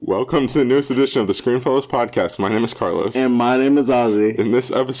Welcome to the newest edition of the Screenfellows podcast. My name is Carlos. And my name is Ozzy. In this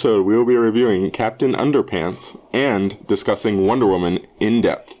episode, we will be reviewing Captain Underpants and discussing Wonder Woman in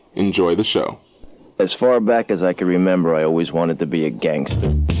depth. Enjoy the show. As far back as I can remember, I always wanted to be a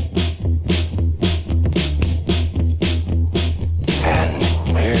gangster. And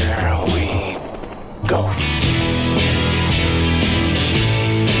here we go.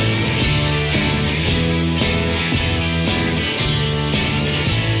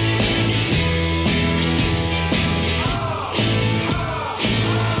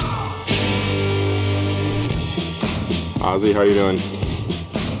 Ozzy, how you doing?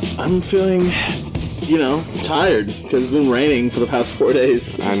 I'm feeling, tired because it's been raining for the past 4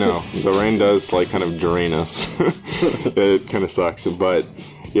 days. I know. The rain does, kind of drain us. It kind of sucks. But,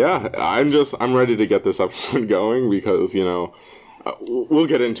 yeah, I'm ready to get this episode going because, we'll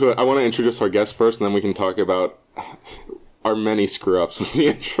get into it. I want to introduce our guest first, and then we can talk about our many screw-ups with the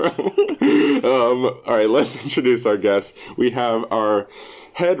intro. All right, let's introduce our guest. We have our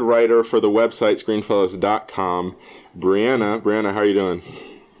head writer for the website, screenfellows.com, Brianna. Brianna, how are you doing?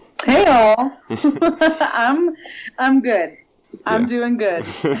 Hey all. I'm good. I'm doing good.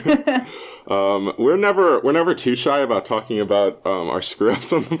 We're never too shy about talking about our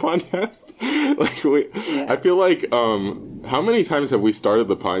screw-ups on the podcast. I feel like how many times have we started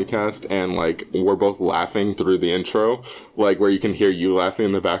the podcast and we're both laughing through the intro, where you can hear you laughing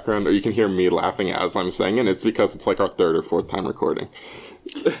in the background or you can hear me laughing as I'm saying it. It's because it's our third or fourth time recording.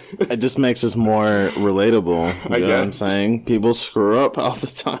 It just makes us more relatable. You know what I'm saying? People screw up all the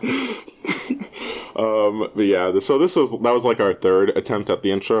time. But yeah, so that was our third attempt at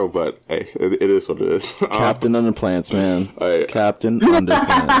the intro, but hey, it is what it is. Captain Underpants, man. Captain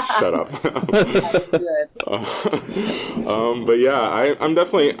Underpants. Shut up. But yeah,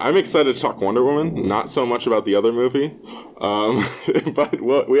 I'm excited to talk Wonder Woman. Not so much about the other movie,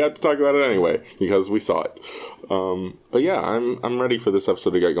 but we have to talk about it anyway because we saw it. But yeah, I'm ready for this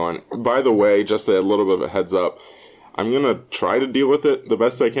episode to get going. By the way, just a little bit of a heads up. I'm going to try to deal with it the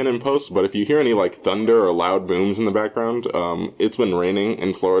best I can in post, but if you hear any thunder or loud booms in the background, it's been raining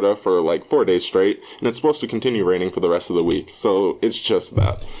in Florida for 4 days straight, and it's supposed to continue raining for the rest of the week. So it's just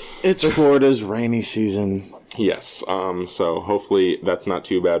that. It's Florida's rainy season. Yes. So hopefully that's not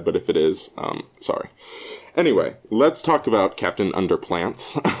too bad, but if it is, sorry. Anyway, let's talk about Captain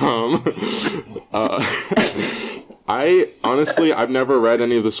Underplants. I've never read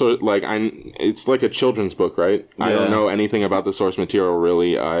any of the source. It's like a children's book, right? Yeah. I don't know anything about the source material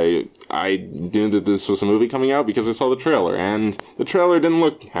really. I knew that this was a movie coming out because I saw the trailer, and the trailer didn't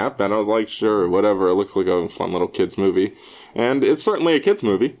look half bad. I was like, sure, whatever. It looks like a fun little kids movie, and it's certainly a kids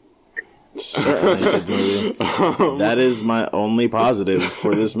movie. Certainly a good movie. That is my only positive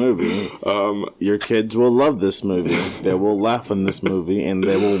for this movie. Your kids will love this movie. They will laugh in this movie, and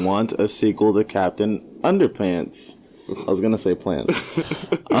they will want a sequel to Captain Underpants. I was gonna say plants.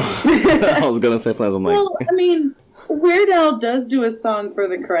 I'm like, well, I mean, Weird Al does do a song for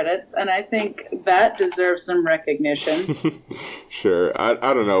the credits, and I think that deserves some recognition. Sure. I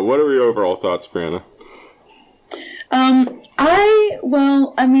don't know. What are your overall thoughts, Brianna?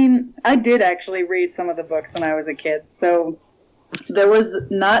 I did actually read some of the books when I was a kid, so there was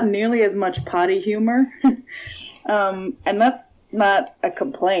not nearly as much potty humor. And that's not a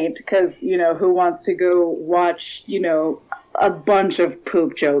complaint, because, who wants to go watch, a bunch of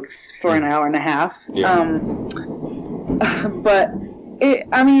poop jokes for an hour and a half? Yeah. But,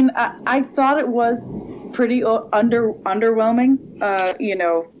 I thought it was pretty underwhelming,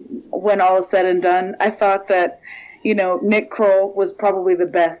 when all is said and done. I thought that, Nick Kroll was probably the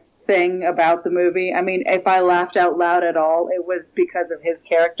best thing about the movie. I mean, if I laughed out loud at all, it was because of his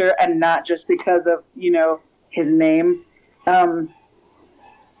character and not just because of, his name.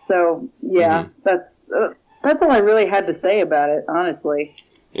 So yeah, that's all I really had to say about it, honestly.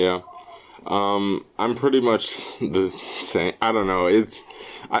 Yeah. I'm pretty much the same. I don't know.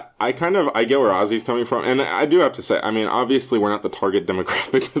 I get where Ozzy's coming from, and I do have to say, obviously we're not the target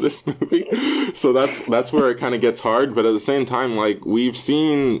demographic for this movie, so that's where it kind of gets hard. But at the same time, we've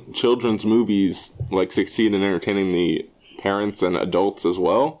seen children's movies succeed in entertaining the parents and adults as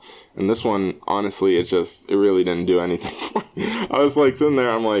well. And this one, honestly, it really didn't do anything for me. I was sitting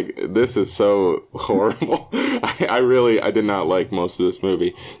there, I'm like, this is so horrible. I did not like most of this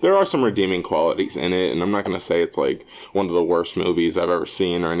movie. There are some redeeming qualities in it, and I'm not going to say it's one of the worst movies I've ever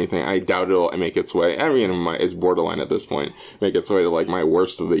seen or anything. I doubt it'll make its way. It's borderline at this point. Make its way to my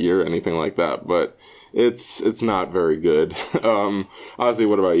worst of the year, anything like that. But it's not very good. Ozzy,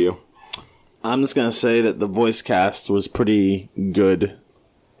 what about you? I'm just going to say that the voice cast was pretty good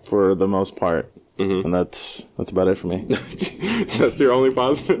for the most part. and that's about it for me. That's your only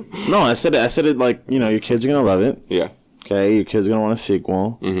positive? No, I said it like, your kids are gonna love it. Yeah. Okay, your kids are gonna want a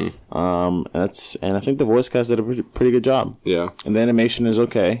sequel. Mm-hmm. And I think the voice cast did a pretty good job. Yeah. And the animation is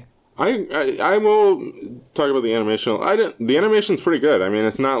okay. I will talk about the animation. The animation's pretty good. I mean,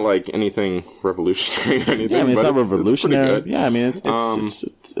 it's not like anything revolutionary or anything. Yeah, I mean, it's but not revolutionary. It's yeah, I mean,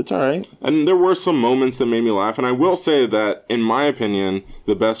 it's all right. And there were some moments that made me laugh. And I will say that, in my opinion,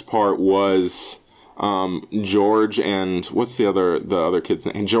 the best part was George and what's the other kid's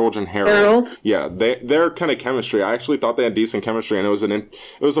name? George and Harold. Yeah, their kind of chemistry. I actually thought they had decent chemistry, and it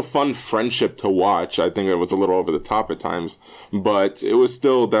was a fun friendship to watch. I think it was a little over the top at times, but it was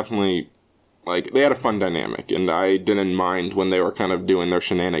still definitely like they had a fun dynamic, and I didn't mind when they were kind of doing their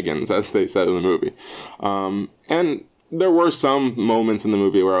shenanigans, as they said in the movie. And there were some moments in the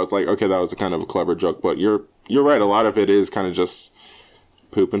movie where I was like, okay, that was a kind of a clever joke, but you're right. A lot of it is kind of just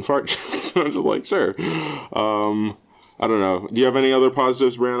poop and fart jokes. So I'm just like, sure. I don't know. Do you have any other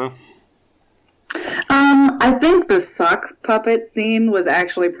positives, Brianna? I think the sock puppet scene was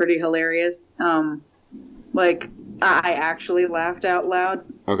actually pretty hilarious. Like, I actually laughed out loud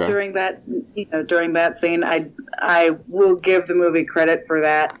during that scene. I will give the movie credit for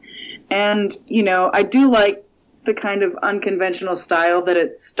that. And, I do like the kind of unconventional style that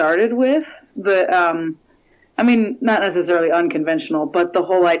it started with. I mean, not necessarily unconventional, but the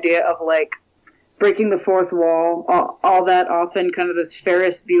whole idea of, like, breaking the fourth wall, all that often kind of this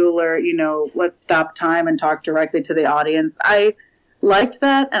Ferris Bueller, let's stop time and talk directly to the audience. I liked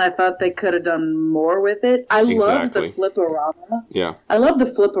that, and I thought they could have done more with it. I loved the Flip-O-Rama. Yeah. I love the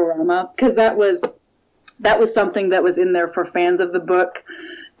Flip-O-Rama because that was something that was in there for fans of the book.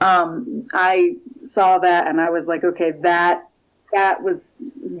 I saw that, and I was like, okay, that was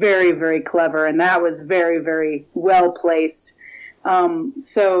very, very clever, and that was very, very well placed.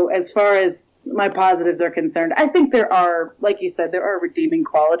 So as far as my positives are concerned, I think there are, like you said, there are redeeming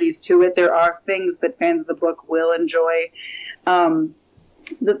qualities to it. There are things that fans of the book will enjoy,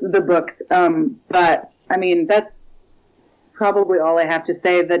 the books. But, I mean, that's probably all I have to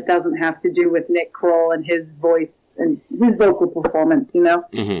say that doesn't have to do with Nick Kroll and his voice and his vocal performance,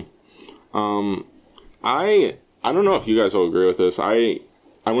 Mm-hmm. I don't know if you guys will agree with this. I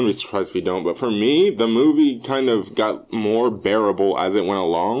wouldn't be surprised if you don't, but for me, the movie kind of got more bearable as it went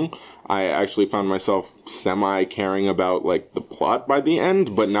along. I actually found myself semi-caring about, like, the plot by the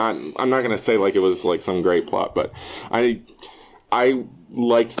end, but I'm not going to say, like, it was, like, some great plot, but I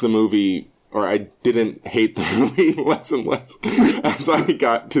liked the movie, or I didn't hate the movie less and less as I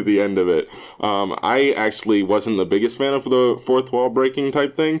got to the end of it. I actually wasn't the biggest fan of the fourth wall breaking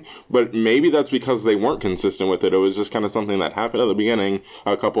type thing, but maybe that's because they weren't consistent with it. It was just kind of something that happened at the beginning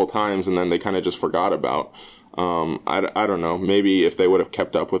a couple of times, and then they kind of just forgot about. I don't know. Maybe if they would have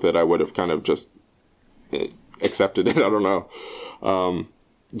kept up with it, I would have kind of just accepted it. I don't know.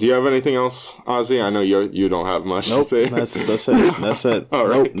 Do you have anything else, Ozzy? I know you don't have much to say. That's it. That's it. All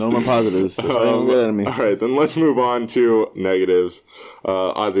right. Nope, no more positives. That's all you get out of me. All right, then let's move on to negatives.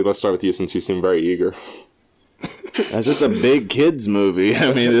 Ozzy, let's start with you since you seem very eager. It's just a big kids movie.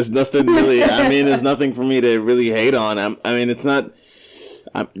 I mean, there's nothing for me to really hate on. It's not.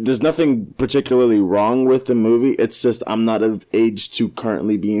 There's nothing particularly wrong with the movie. It's just I'm not of age to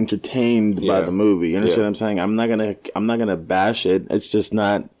currently be entertained by the movie. You understand what I'm saying? I'm not gonna bash it. It's just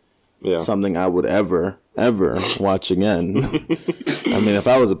not something I would ever watch again. I mean, if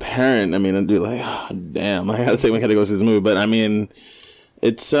I was a parent, I'd be like, oh, damn, I gotta take my kid to go see this movie. But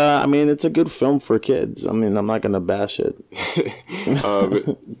it's it's a good film for kids. I'm not gonna bash it.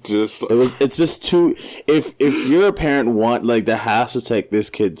 It's just too. If you're a parent, that has to take this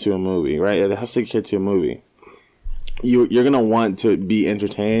kid to a movie, right? It has to take a kid to a movie. You're gonna want to be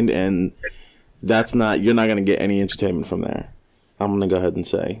entertained, and you're not gonna get any entertainment from there. I'm gonna go ahead and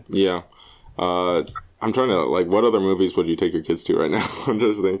say. Yeah. I'm trying to, what other movies would you take your kids to right now? I'm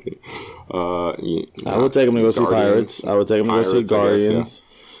just thinking. I would take them to go see Pirates. I would take them to go see Guardians.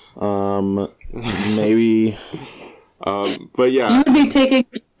 Maybe. But yeah. You would be taking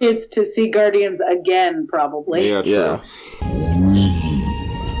kids to see Guardians again, probably. Yeah, true. Yeah.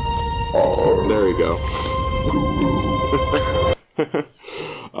 There you go.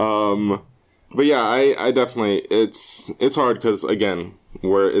 But yeah, I definitely, it's hard because, again,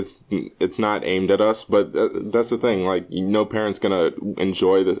 where it's not aimed at us, but that's the thing. Like, no parent's gonna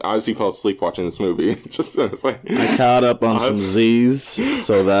enjoy this. I honestly fell asleep watching this movie. It's like I caught up on some Z's,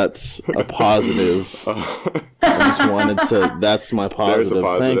 so that's a positive. I just wanted to. That's my positive.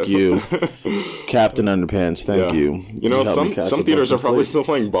 Thank you, Captain Underpants. Thank you. You know, some theaters are probably still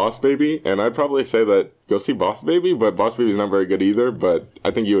playing Boss Baby, and I'd probably say that go see Boss Baby, but Boss Baby's not very good either. But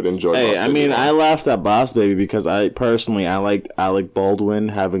I think you would enjoy. Hey, Boss Baby. I laughed at Boss Baby because I liked Alec Baldwin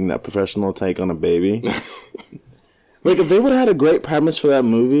having that professional take on a baby. Like, if they would have had a great premise for that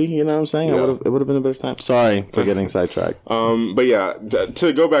movie, you know what I'm saying? Yeah. It would have been a better time. Sorry for getting sidetracked. But yeah,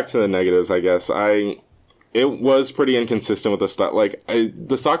 to go back to the negatives, I guess it was pretty inconsistent with the stuff. Like,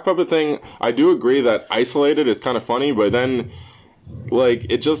 the sock puppet thing, I do agree that isolated is kind of funny, but then, like,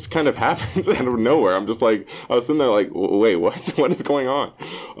 it just kind of happens out of nowhere. I'm just like, I was sitting there like, wait, what is going on?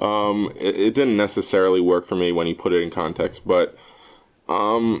 It didn't necessarily work for me when you put it in context, but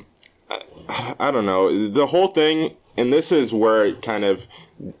I don't know. The whole thing, and this is where it kind of,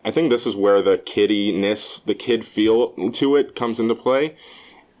 I think this is where the kiddiness, the kid feel to it comes into play.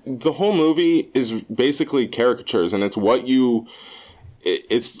 The whole movie is basically caricatures, and it's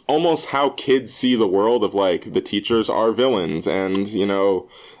almost how kids see the world of, like, the teachers are villains, and, you know,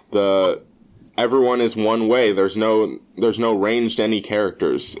 everyone is one way. There's no range to any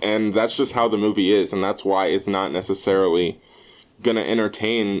characters, and that's just how the movie is, and that's why it's not necessarily gonna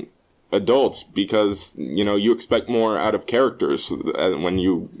entertain adults, because, you know, you expect more out of characters when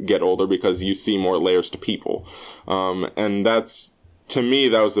you get older because you see more layers to people. And that's, to me,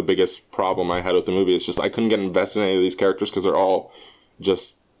 that was the biggest problem I had with the movie. It's just I couldn't get invested in any of these characters because they're all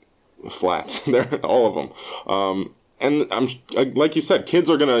just flat. They're all of them. And like you said, kids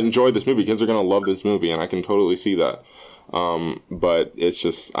are going to enjoy this movie. Kids are going to love this movie, and I can totally see that. But it's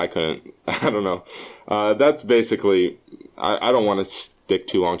just, I don't know. That's basically, I don't want to stick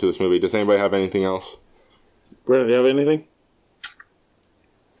too long to this movie. Does anybody have anything else? Brenda, do you have anything?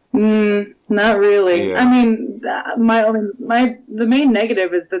 Not really. Yeah. I mean, the main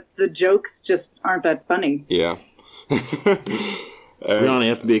negative is that the jokes just aren't that funny. Yeah. Brianna, you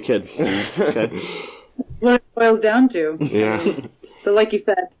have to be a kid. Okay. What it boils down to. Yeah. But like you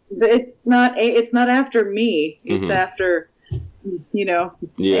said, it's not after me. It's after, you know,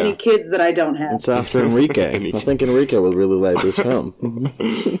 any kids that I don't have. It's after Enrique. I think Enrique would really like this film.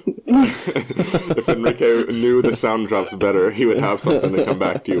 If Enrique knew the sound drops better, he would have something to come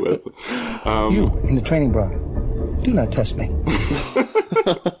back to you with. You in the training bra. Do not test me.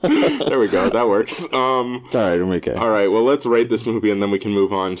 There we go. That works. It's all right, Enrique. All right. Well, let's rate this movie, and then we can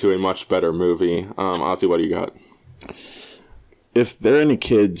move on to a much better movie. Ozzy, what do you got? If there are any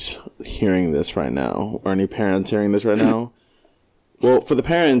kids hearing this right now, or any parents hearing this right now, well, for the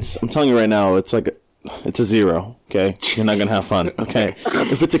parents, I'm telling you right now, it's a 0, okay? You're not going to have fun, okay?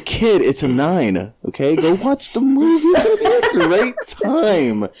 If it's a kid, it's a 9, okay? Go watch the movie. It's going to be a great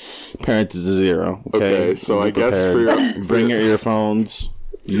time. Parents is a 0, okay? Okay, so I guess Bring your earphones,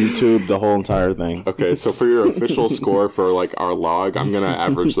 YouTube, the whole entire thing. Okay, so for your official score for, like, our log, I'm going to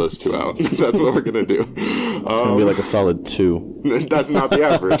average those two out. That's what we're going to do. It's going to be like a solid 2. That's not the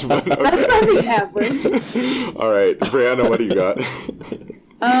average, but okay. That's not the average. All right, Brianna, what do you got?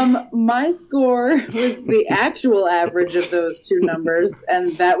 My score was the actual average of those two numbers,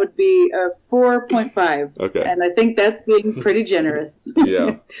 and that would be a 4.5. Okay. And I think that's being pretty generous.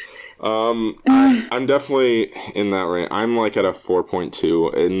 Yeah. I'm definitely in that range. I'm like at a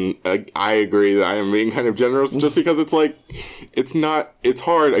 4.2, and I agree that I am being kind of generous just because it's like, it's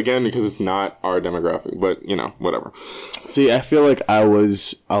hard, again, because it's not our demographic, but, you know, whatever. See, I feel like I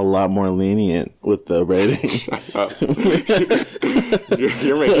was a lot more lenient with the rating. Shut up.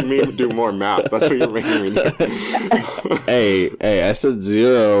 You're making me do more math. That's what you're making me do. Hey, I said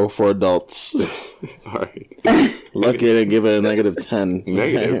 0 for adults. All right. Lucky I didn't give it a -10.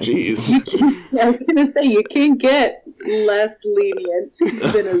 Negative, jeez. I was going to say, you can't get less lenient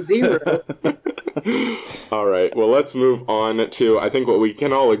than a 0. All right. Well, let's move on to, I think, what we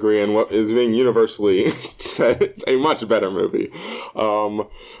can all agree on, what is being universally said is a much better movie.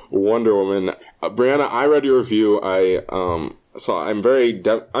 Wonder Woman. Brianna, I read your review. So I'm very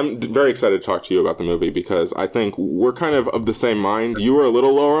excited to talk to you about the movie because I think we're kind of the same mind. You were a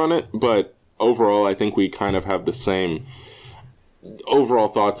little lower on it, but overall, I think we kind of have the same overall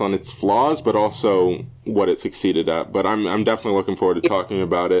thoughts on its flaws, but also what it succeeded at. But I'm definitely looking forward to talking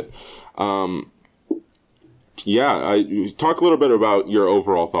about it. Talk a little bit about your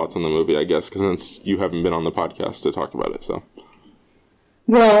overall thoughts on the movie, I guess, because since you haven't been on the podcast to talk about it, so.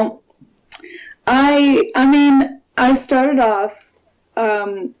 Well, I started off,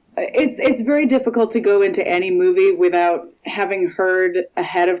 it's very difficult to go into any movie without having heard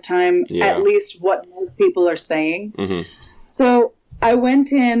ahead of time at least what most people are saying. Mm-hmm. So I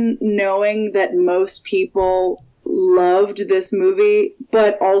went in knowing that most people loved this movie,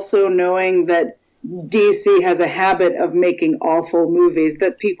 but also knowing that DC has a habit of making awful movies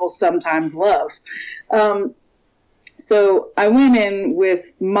that people sometimes love. So I went in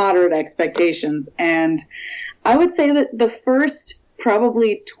with moderate expectations, and I would say that the first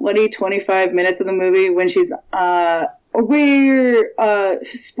probably 20-25 minutes of the movie, when she's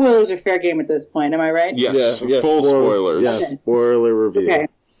spoilers are fair game at this point, am I right? Yes, full spoilers. Yeah, okay. Spoiler review. Okay.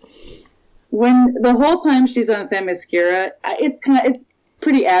 When the whole time she's on Themyscira, it's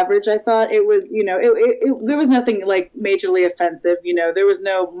pretty average. I thought it was, there was nothing like majorly offensive. There was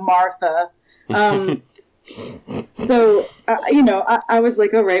no Martha. So, I was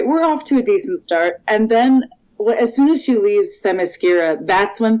like, all right, we're off to a decent start. And then as soon as she leaves Themyscira,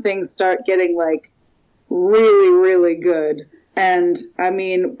 that's when things start getting like really, really good. And I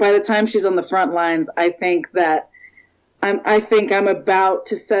mean, by the time she's on the front lines, I think I'm about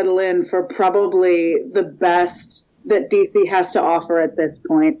to settle in for probably the best that DC has to offer at this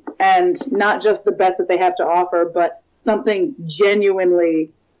point. And not just the best that they have to offer, but something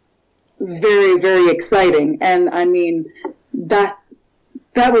genuinely very, very exciting. And I mean, that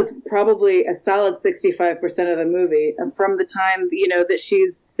was probably a solid 65% of the movie. And from the time, that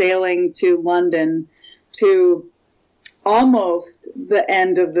she's sailing to London to almost the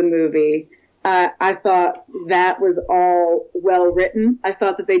end of the movie, I thought that was all well written. I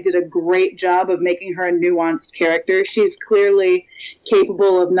thought that they did a great job of making her a nuanced character. She's clearly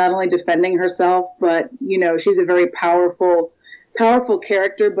capable of not only defending herself, but, she's a very powerful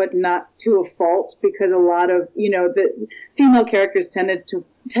character, but not to a fault, because a lot of, the female characters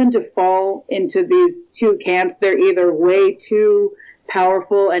tend to fall into these two camps. They're either way too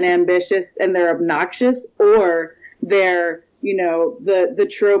powerful and ambitious and they're obnoxious, or they're, the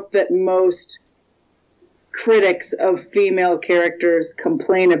trope that most critics of female characters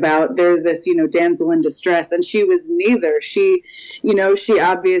complain about. They're this, damsel in distress. And she was neither. She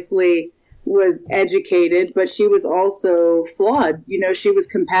obviously was educated, but she was also flawed. She was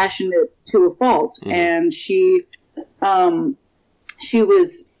compassionate to a fault. Mm-hmm. And she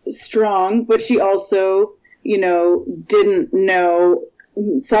was strong, but she also, didn't know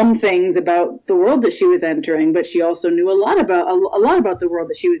some things about the world that she was entering, but she also knew a lot about the world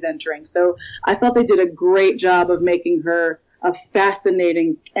that she was entering. So I thought they did a great job of making her a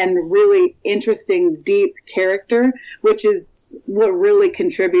fascinating and really interesting, deep character, which is what really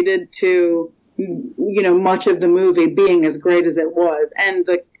contributed to, much of the movie being as great as it was. And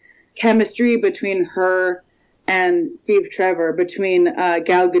the chemistry between her and Steve Trevor, between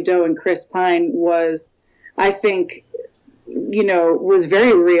Gal Gadot and Chris Pine was, I think, was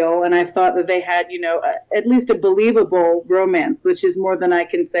very real. And I thought that they had, at least a believable romance, which is more than I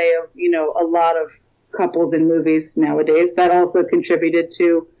can say of, a lot of couples in movies nowadays. That also contributed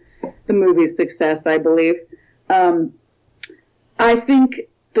to the movie's success, I believe. I think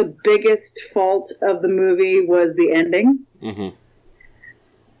the biggest fault of the movie was the ending. Mm-hmm.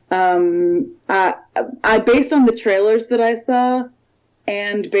 I based on the trailers that I saw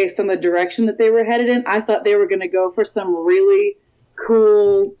and based on the direction that they were headed in, I thought they were going to go for some really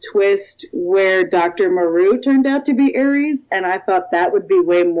cool twist where Dr. Maru turned out to be Ares, and I thought that would be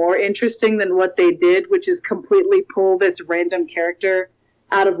way more interesting than what they did, which is completely pull this random character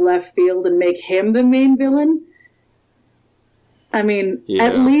out of left field and make him the main villain. I mean,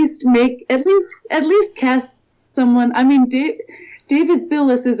 at least cast someone. I mean, David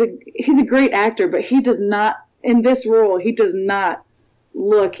Thewlis he's a great actor, but he does not, in this role, he does not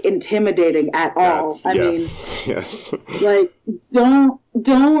look intimidating at all. I mean, like,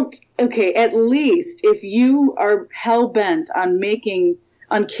 don't, okay, at least if you are hell-bent on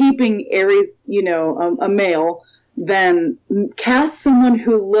keeping Ares, a male, then cast someone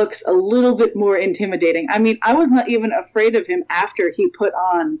who looks a little bit more intimidating. I mean, I was not even afraid of him after he put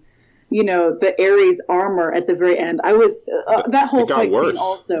on, the Ares armor at the very end. I was, that whole fight scene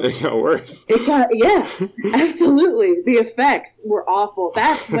also. It got worse. Yeah, absolutely. The effects were awful.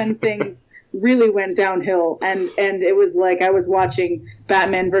 That's when things really went downhill. And it was like I was watching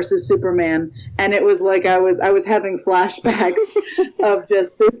Batman versus Superman, and it was like I was having flashbacks of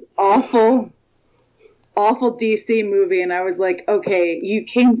just this awful DC movie. And I was like, okay, you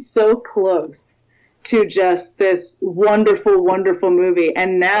came so close to just this wonderful, wonderful movie.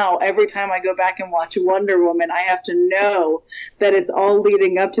 And now every time I go back and watch Wonder Woman, I have to know that it's all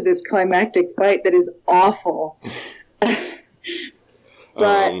leading up to this climactic fight that is awful.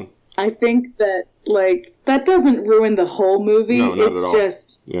 But I think that, like, that doesn't ruin the whole movie. No, not it's at all.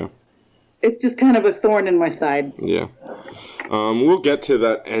 just, Yeah. It's just kind of a thorn in my side. Yeah. We'll get to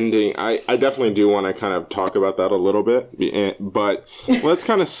that ending. I definitely do want to kind of talk about that a little bit, but let's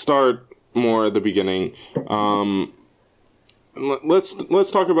kind of start more at the beginning.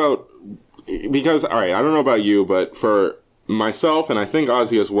 Let's talk about, because, all right, I don't know about you, but for myself, and I think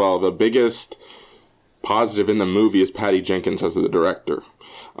Ozzy as well, the biggest positive in the movie is Patty Jenkins as the director.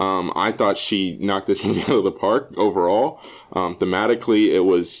 I thought she knocked this movie out of the park overall. Thematically, it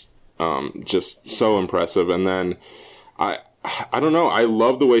was just so impressive. And then I don't know. I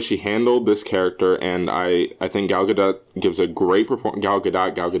love the way she handled this character, and I think Gal Gadot gives a great performance. Gal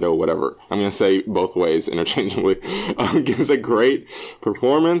Gadot, whatever. I'm gonna say both ways interchangeably. Gives a great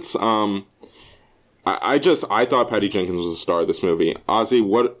performance. I thought Patty Jenkins was a star of this movie. Ozzy,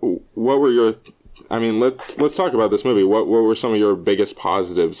 what were your? I mean, let's talk about this movie. What were some of your biggest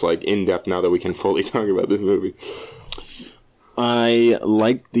positives, like in depth, now that we can fully talk about this movie? I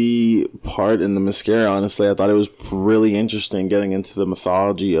liked the part in the mascara, honestly. I thought it was really interesting getting into the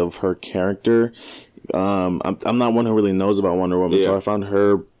mythology of her character. I'm not one who really knows about Wonder Woman, so I found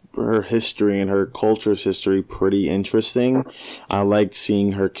her history and her culture's history pretty interesting. I liked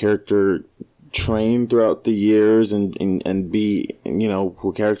seeing her character train throughout the years and be, you know,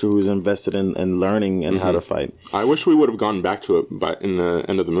 a character who's invested in learning and how to fight. I wish we would have gone back to it in the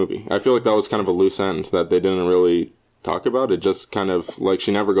end of the movie. I feel like that was kind of a loose end that they didn't really talk about. It just kind of, like,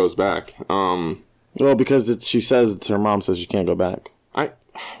 she never goes back. Well, because her mom says she can't go back.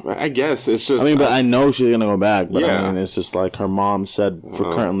 I guess it's just, I mean, but I know she's gonna go back. But Yeah. I mean, it's just like her mom said for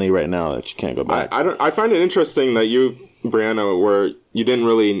currently right now that she can't go back. I find it interesting that you, Brianna, where you didn't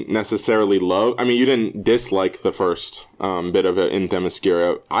really necessarily love, I mean, you didn't dislike the first bit of it in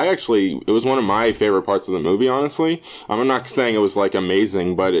Themyscira. It was one of my favorite parts of the movie, honestly. I'm not saying it was, like,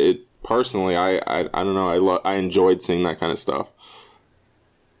 amazing, but personally, I don't know, I enjoyed seeing that kind of stuff.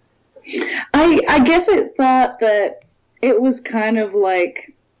 I guess it thought that it was kind of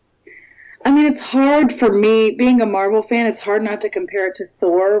like, I mean, it's hard for me, being a Marvel fan, it's hard not to compare it to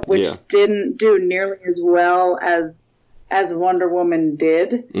Thor, which didn't do nearly as well as Wonder Woman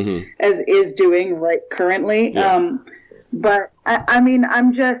did, as is doing right currently. Yeah. But I mean,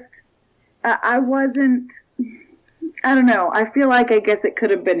 I wasn't, I don't know. I feel like, I guess it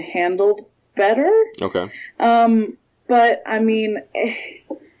could have been handled better. Okay. But I mean,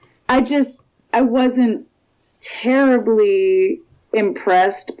 I wasn't terribly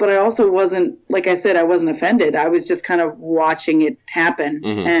impressed, but I also wasn't, like I said, I wasn't offended. I was just kind of watching it happen.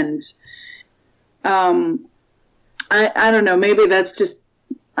 And, I don't know, maybe that's just,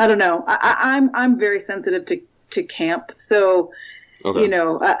 I don't know. I'm very sensitive to camp. So, you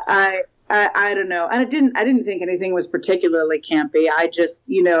know, I don't know. And I didn't think anything was particularly campy. I just,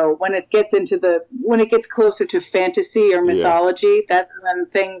 you know, when it gets closer to fantasy or mythology, that's when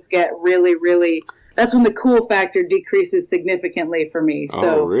things get really, really, that's when the cool factor decreases significantly for me.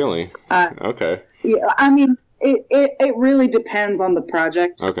 So, really? Okay. Yeah, I mean, it really depends on the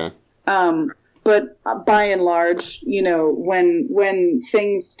project. Okay. But by and large, you know, when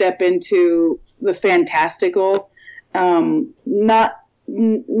things step into the fantastical, not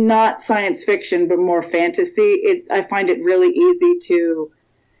science fiction, but more fantasy, I find it really easy to,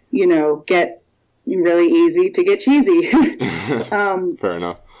 you know, get cheesy. Fair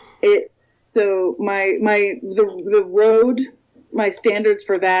enough. So the road, my standards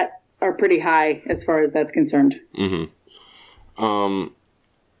for that are pretty high as far as that's concerned.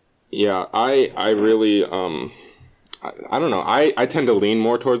 Yeah, I really, I don't know. I tend to lean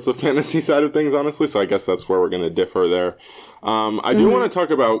more towards the fantasy side of things, honestly, so I guess that's where we're going to differ there. I do want to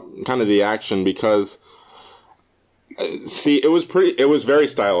talk about kind of the action because, see, it was very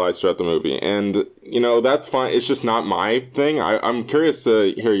stylized throughout the movie, and, you know, that's fine. It's just not my thing. I'm curious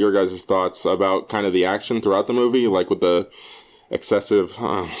to hear your guys' thoughts about kind of the action throughout the movie, like with the excessive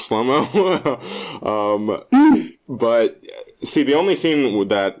slow-mo. But see, the only scene with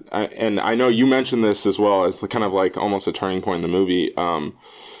that, and I know you mentioned this as well as kind of like almost a turning point in the movie,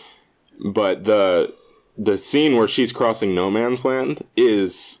 but the scene where she's crossing no man's land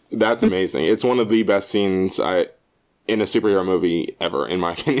that's amazing. It's one of the best scenes in a superhero movie ever, in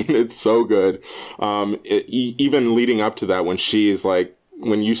my opinion. It's so good. Even leading up to that, when she's like,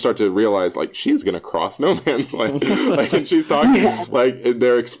 when you start to realize, like, she's gonna cross no man's land, like, and she's talking, like,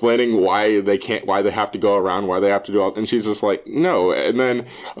 they're explaining why they have to go around, why they have to do all, and she's just like, no. And then,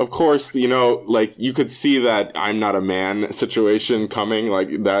 of course, you know, like, you could see that I'm not a man situation coming,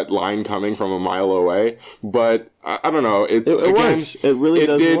 like, that line coming from a mile away. But I don't know. It works. It really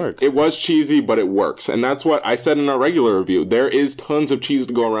does work. It was cheesy, but it works. And that's what I said in our regular review. There is tons of cheese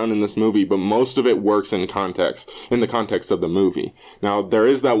to go around in this movie, but most of it works in the context of the movie. Now, there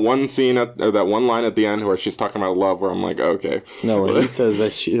is that one scene, that one line at the end where she's talking about love, where I'm like, okay. No, where he says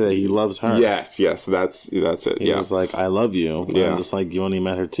that he loves her. Yes, that's it. He's just like, I love you. Yeah. I'm just like, you only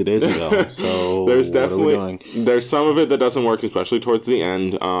met her 2 days ago. So there's there's some of it that doesn't work, especially towards the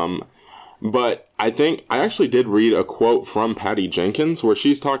end. But I think I actually did read a quote from Patty Jenkins where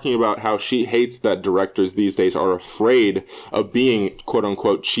she's talking about how she hates that directors these days are afraid of being quote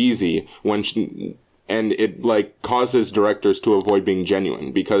unquote cheesy and it like causes directors to avoid being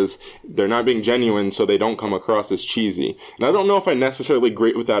genuine because they're not being genuine, so they don't come across as cheesy. And I don't know if I necessarily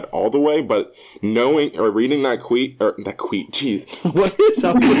agree with that all the way, but knowing or reading that tweet, jeez, what is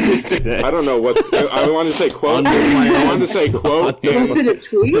up with you today? I don't know what I wanted to say. Quote. I wanted to say quote. Was it a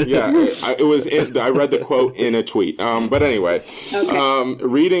tweet? Yeah, it was. I read the quote in a tweet. But anyway, okay.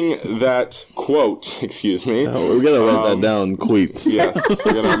 Reading that quote. Excuse me. We're gonna write that down. Tweets. Yes,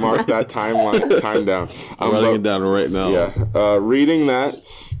 we're gonna mark that time down. I'm writing it down right now. Yeah, reading that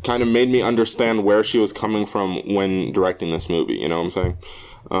kind of made me understand where she was coming from when directing this movie. You know what I'm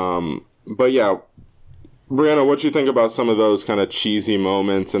saying? But yeah, Brianna, what do you think about some of those kind of cheesy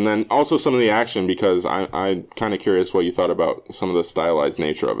moments, and then also some of the action? Because I'm kind of curious what you thought about some of the stylized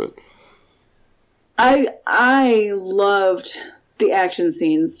nature of it. I loved the action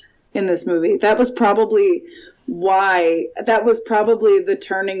scenes in this movie. That was probably the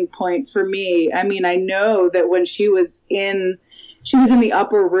turning point for me. I mean, I know that when she was in the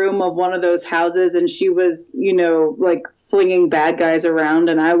upper room of one of those houses and she was, like flinging bad guys around,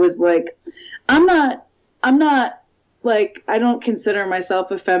 and I was like, I'm not like, I don't consider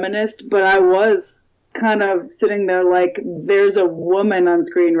myself a feminist, but I was kind of sitting there like, there's a woman on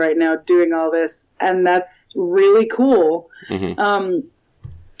screen right now doing all this, and that's really cool. Mm-hmm.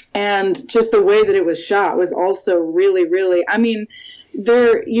 And just the way that it was shot was also really, really, I mean,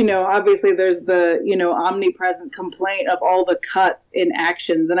 there, obviously there's the, omnipresent complaint of all the cuts in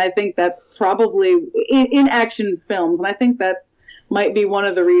actions. And I think that's probably in action films. And I think that might be one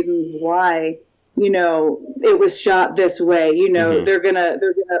of the reasons why, it was shot this way. Mm-hmm. They're going to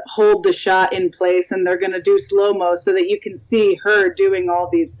hold the shot in place, and they're going to do slow-mo so that you can see her doing all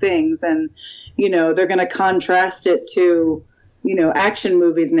these things. And, they're going to contrast it to, action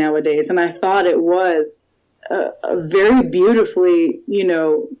movies nowadays. And I thought it was a very beautifully,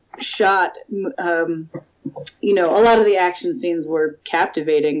 shot. A lot of the action scenes were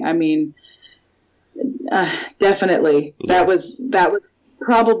captivating. I mean, definitely. Yeah. That was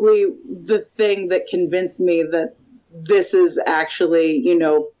probably the thing that convinced me that this is actually,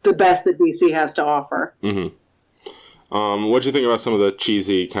 the best that DC has to offer. Mm-hmm. What do you think about some of the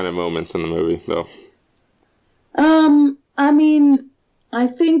cheesy kind of moments in the movie, though? I mean, I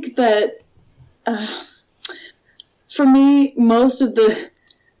think that for me, most of the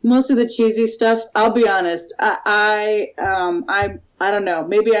cheesy stuff, I'll be honest, I don't know,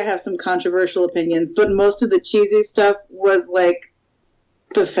 maybe I have some controversial opinions, but most of the cheesy stuff was like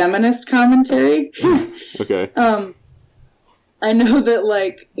the feminist commentary. Okay. I know that,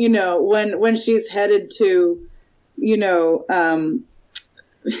 like, when she's headed to,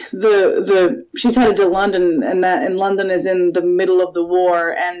 she's headed to London, and London is in the middle of the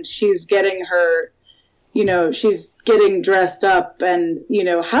war, and she's getting her, she's getting dressed up, and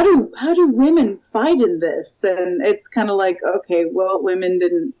how do women fight in this? And it's kind of like, okay, well, women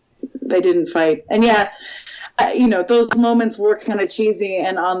didn't fight, and yeah, those moments were kind of cheesy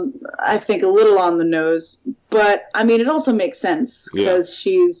and I think a little on the nose, but I mean, it also makes sense because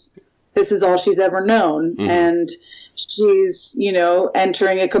this is all she's ever known, mm-hmm. and she's,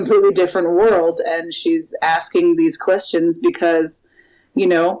 entering a completely different world, and she's asking these questions because,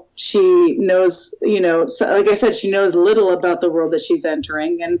 she knows, so like I said, she knows little about the world that she's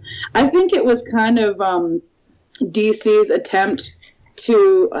entering. And I think it was kind of DC's attempt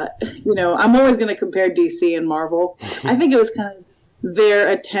to, I'm always going to compare DC and Marvel. I think it was kind of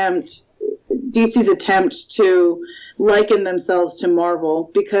DC's attempt to liken themselves to Marvel,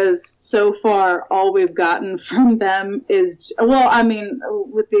 because so far all we've gotten from them is, well, I mean,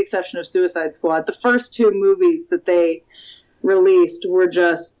 with the exception of Suicide Squad, the first two movies that they released were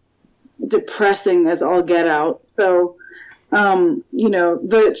just depressing as all get out. So,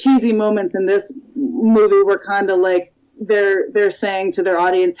 the cheesy moments in this movie were kind of like they're saying to their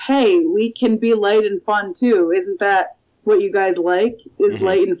audience, hey, we can be light and fun too. Isn't that what you guys like, is mm-hmm.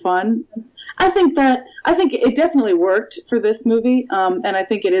 light and fun? I think it definitely worked for this movie, and I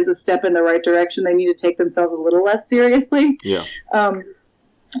think it is a step in the right direction. They need to take themselves a little less seriously. Yeah.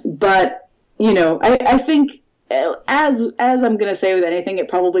 But I think as I'm going to say with anything, it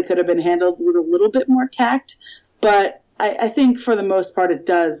probably could have been handled with a little bit more tact, but I think for the most part it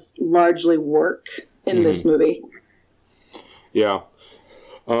does largely work in this movie. Yeah.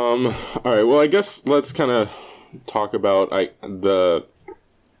 All right. Well, I guess let's kind of talk about the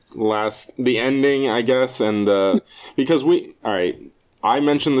ending, I guess, and because I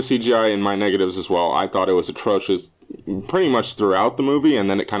mentioned the CGI in my negatives as well. I thought it was atrocious pretty much throughout the movie, and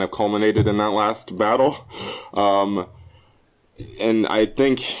then it kind of culminated in that last battle. And I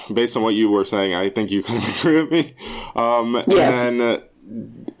think, based on what you were saying, I think you kind of agree with me. Yes. And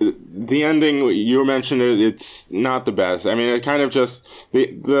the ending, you mentioned it, it's not the best. I mean, it kind of just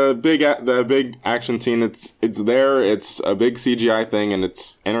the big action scene. It's there. It's a big CGI thing, and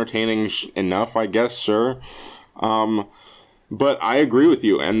it's entertaining enough, I guess. Sure. But I agree with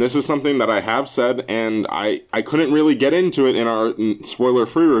you, and this is something that I have said, and I couldn't really get into it in our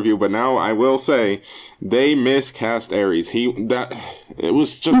spoiler-free review, but now I will say they miscast Ares. It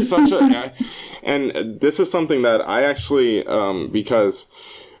was just such a... And this is something that I actually, because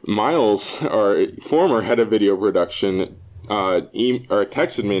Miles, our former head of video production,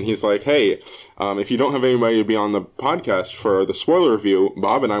 texted me, and he's like, hey, if you don't have anybody to be on the podcast for the spoiler review,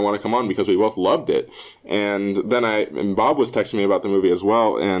 Bob and I want to come on because we both loved it. And then Bob was texting me about the movie as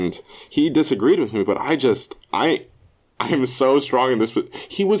well, and he disagreed with me, but I am so strong in this.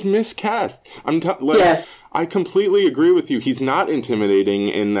 He was miscast. Yes. I completely agree with you. He's not intimidating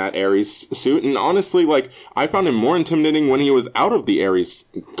in that Ares suit. And honestly, I found him more intimidating when he was out of the Ares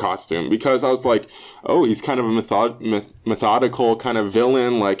costume, because I was like, oh, he's kind of a methodical kind of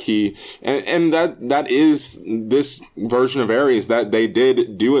villain. And that is this version of Ares, that they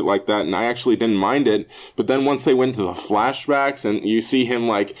did do it like that. And I actually didn't mind it. But then once they went to the flashbacks and you see him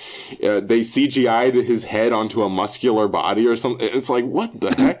they CGI'd his head onto a muscular body or something. It's like, what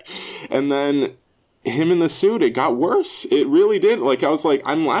the heck? And then him in the suit, it got worse. It really did. I was like,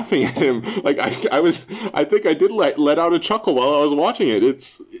 I'm laughing at him. I think I did let out a chuckle while I was watching it.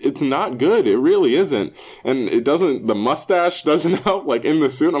 It's not good. It really isn't. And the mustache doesn't help, in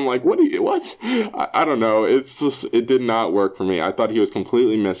the suit. I'm like, what? I don't know. It's just, it did not work for me. I thought he was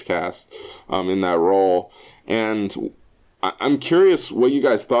completely miscast, in that role. And I'm curious what you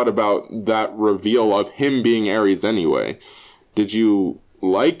guys thought about that reveal of him being Ares anyway. Did you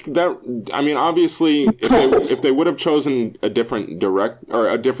like that? I mean, obviously, if they would have chosen a different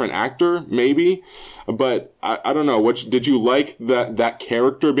a different actor, maybe. But I don't know. Did you like that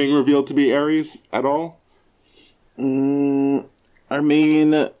character being revealed to be Ares at all? I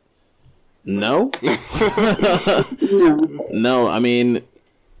mean, no. No. I mean,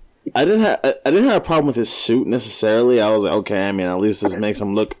 I didn't have a problem with his suit necessarily. I was like, okay, I mean, at least this makes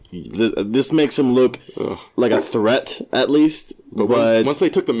him look like a threat, at least. But once they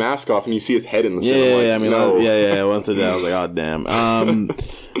took the mask off and you see his head in the suit, once it did, I was like, oh damn.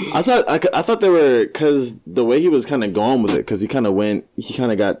 I thought they were, because the way he was kind of going with it, because he kind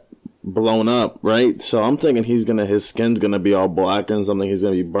of got blown up, right? So I'm thinking his skin's gonna be all black and something. He's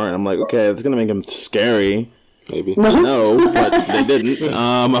gonna be burnt. I'm like, okay, that's gonna make him scary. Maybe. No, but they didn't.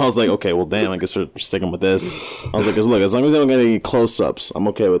 I was like, okay, well, damn, I guess we're sticking with this. I was like, look, as long as they don't get any close-ups, I'm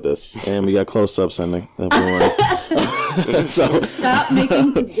okay with this. And we got close-ups in it. So stop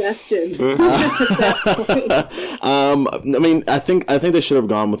making suggestions. I mean, I think they should have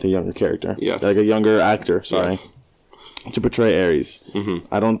gone with a younger character. Yes. Like a younger actor, sorry. Yes. To portray Ares. Mm-hmm.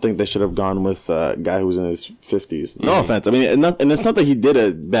 I don't think they should have gone with a guy who's in his 50s. No offense. I mean, and it's not that he did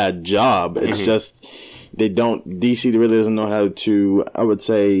a bad job. It's just... DC really doesn't know how to, I would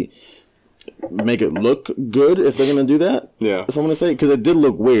say, make it look good if they're going to do that. Yeah. If I'm going to say, because it did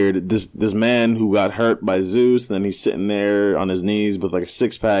look weird. This man who got hurt by Zeus, and then he's sitting there on his knees with a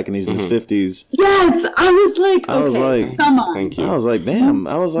 6-pack and he's in his 50s. Yes! I was like, come on. Thank you. I was like, damn.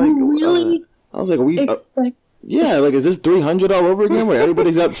 I was like, really? Is this 300 all over again where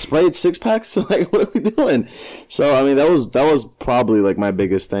everybody's got sprayed 6-packs? What are we doing? So, I mean, that was probably my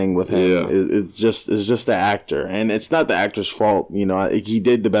biggest thing with him. Yeah. It's just the actor, and it's not the actor's fault. You know, he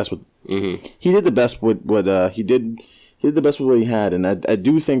did the best with, he did the best with what he did the best with what he had. And I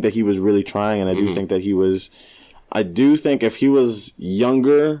do think that he was really trying, and I do think that I do think if he was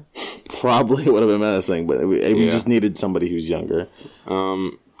younger, probably it would have been menacing, but we just needed somebody who's younger.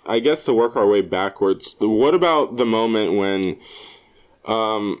 I guess to work our way backwards, what about the moment when,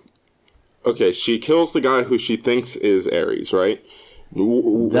 she kills the guy who she thinks is Ares, right?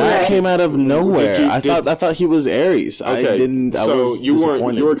 That came out of nowhere. I thought he was Ares. Okay. I didn't. I so was you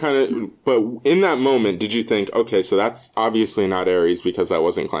weren't. You were disappointed. kind of. But in that moment, did you think, okay, so that's obviously not Ares because that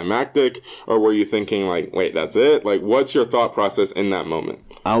wasn't climactic, or were you thinking like, wait, that's it? Like, what's your thought process in that moment?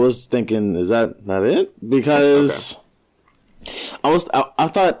 I was thinking, is that not it? Because I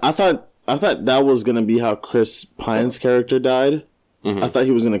thought that was gonna be how Chris Pine's character died. I thought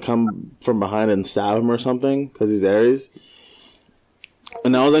he was gonna come from behind and stab him or something because he's Ares.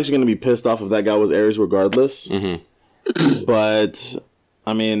 And I was actually going to be pissed off if that guy was Ares regardless. But,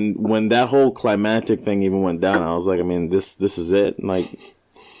 I mean, when that whole climactic thing even went down, I was like, I mean, this is it. Like,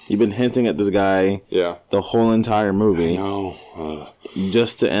 you've been hinting at this guy the whole entire movie. No.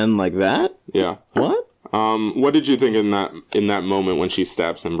 Just to end like that? Yeah. What? What did you think in that moment when she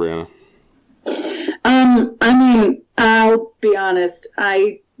stabs him, Brianna? I mean, I'll be honest.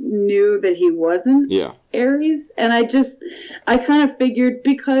 I knew that he wasn't Ares, and I kind of figured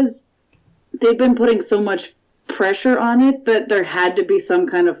because they've been putting so much pressure on it that there had to be some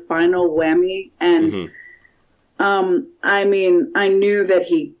kind of final whammy, and I mean, I knew that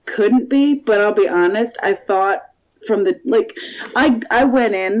he couldn't be, but I'll be honest, I thought from the I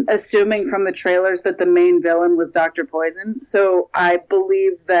went in assuming from the trailers that the main villain was Dr. Poison, so I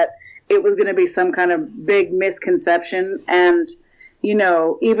believed that it was going to be some kind of big misconception. And you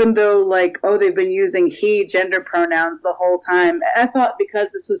know, even though, like, oh, they've been using he gender pronouns the whole time, I thought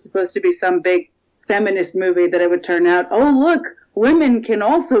because this was supposed to be some big feminist movie that it would turn out, oh, look, women can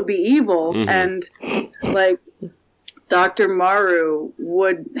also be evil. And, like, Dr. Maru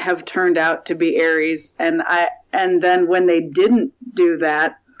would have turned out to be Ares. And then when they didn't do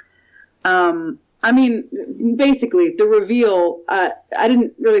that, I mean, basically, the reveal, I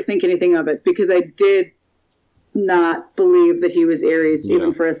didn't really think anything of it because I did not believe that he was Ares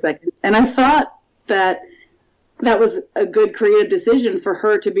even for a second. And I thought that was a good creative decision for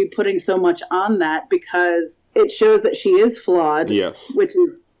her to be putting so much on that because it shows that she is flawed. Yes. Which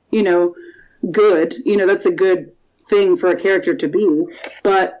is, you know, good. You know, that's a good thing for a character to be.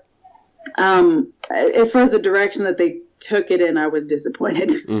 But as far as the direction that they took it in, I was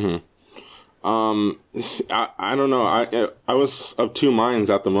disappointed. I don't know. I was of two minds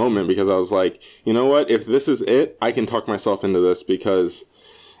at the moment because I was like, you know what? If this is it, I can talk myself into this because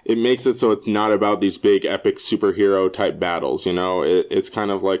it makes it so it's not about these big epic superhero type battles. You know, it's kind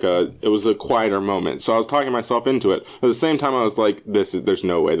of like it was a quieter moment. So I was talking myself into it. At the same time, I was like, there's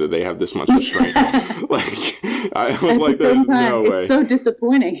no way that they have this much restraint. Like, I was like, there's no way. It's so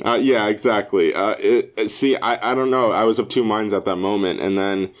disappointing. Yeah, exactly. I don't know. I was of two minds at that moment. And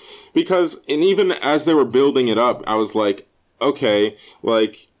then, and even as they were building it up, I was like, okay,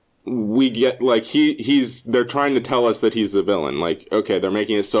 like, we get, like, they're trying to tell us that he's the villain. Like, okay, they're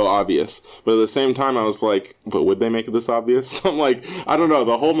making it so obvious. But at the same time, I was like, but would they make it this obvious? I'm like, I don't know.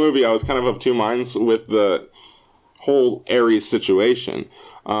 The whole movie, I was kind of two minds with the whole Ares situation.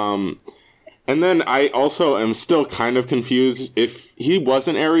 And then I also am still kind of confused. If he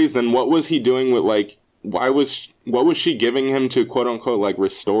wasn't Ares, then what was he doing with, like, what was she giving him to, quote unquote, like,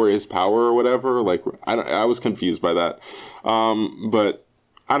 restore his power or whatever? Like, I was confused by that. But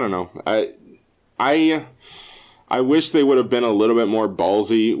I don't know. I wish they would have been a little bit more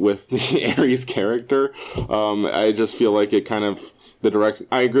ballsy with the Ares character. I just feel like it kind of,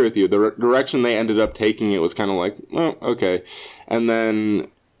 I agree with you. The direction they ended up taking it was kind of like, oh, okay. And then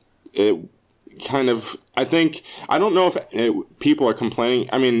it kind of, I don't know if people are complaining.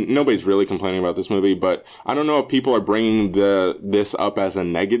 I mean, nobody's really complaining about this movie, but I don't know if people are bringing this up as a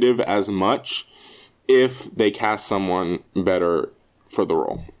negative as much if they cast someone better for the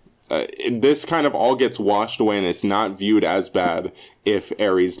role. This kind of all gets washed away and it's not viewed as bad if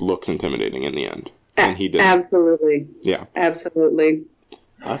Ares looks intimidating in the end. And he did. Absolutely. Yeah. Absolutely.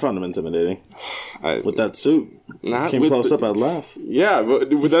 I found him intimidating. With that suit. Came close up, I'd laugh. Yeah, but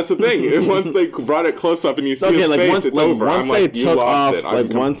that's the thing. Once they brought it close up and you see his face, it's over. Once they took off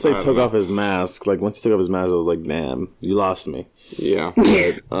his mask, I was like, damn, you lost me. Yeah.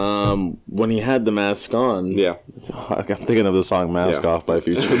 But, when he had the mask on, I'm thinking of the song "Mask Off" by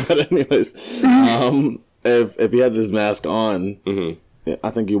Future. But anyways, if he had this mask on, I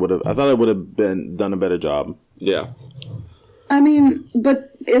think he would have. I thought it would have done a better job. Yeah. I mean,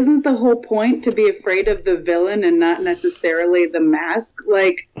 but isn't the whole point to be afraid of the villain and not necessarily the mask?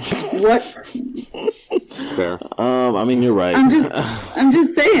 Like, what? Fair. I mean, you're right. I'm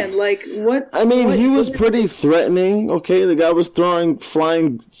just saying, like, what? I mean, he was pretty threatening. Okay, the guy was throwing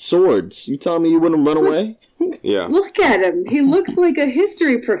flying swords. You telling me you wouldn't run away? Yeah. Look at him. He looks like a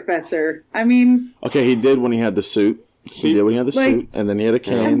history professor. I mean. Okay, he did when he had the suit. He did when he had the suit, and then he had a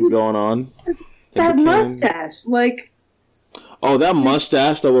cane going on. That mustache, like. Oh, that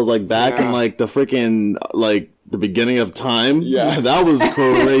mustache that was like back in Yeah. like the freaking like the beginning of time. Yeah. That was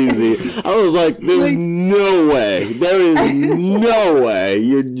crazy. I was like, there's no way. There is no way.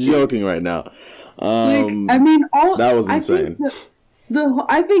 You're joking right now. I mean, that was I insane. think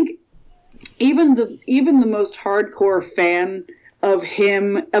I think even the most hardcore fan of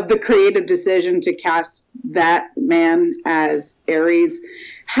him, of the creative decision to cast that man as Ares,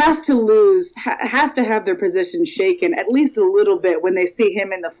 has to have their position shaken at least a little bit when they see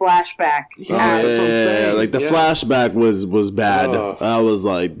him in the flashback. that's what I'm saying. Like the Yeah. flashback was bad. I was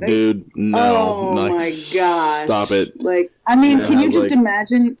like, dude, no, Oh like, my gosh. stop it. Like, I mean, Yeah, can you just like-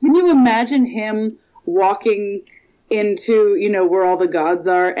 imagine? Can you imagine him walking into, where all the gods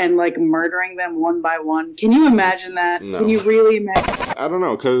are and like murdering them one by one? Can you imagine that? No. Can you really imagine? I don't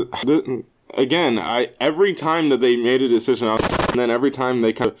know, because again, every time that they made a decision, and then every time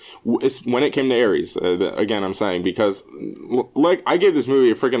they it's when it came to Ares. Again, I'm saying because like I gave this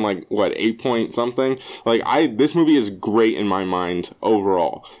movie a freaking 8 point something. This movie is great in my mind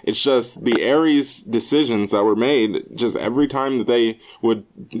overall. It's just the Ares decisions that were made. Just every time that they would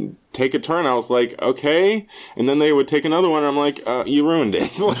take a turn, I was like, okay, and then they would take another one. And I'm like, you ruined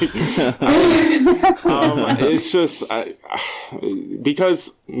it. It's just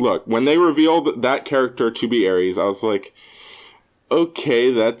because look, when they revealed that character to be Ares, I was like,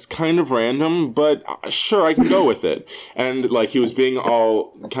 okay, that's kind of random, but sure, I can go with it. And he was being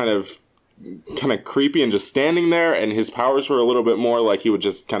all kind of creepy and just standing there, and his powers were a little bit more like he would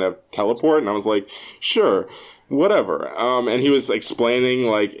just kind of teleport, and I was like, sure, whatever. And he was explaining,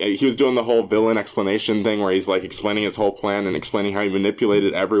 he was doing the whole villain explanation thing where he's explaining his whole plan and explaining how he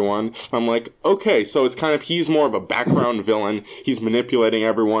manipulated everyone. I'm like, okay, so it's he's more of a background villain. He's manipulating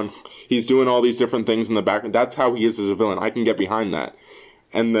everyone. He's doing all these different things in the background. That's how he is as a villain. I can get behind that.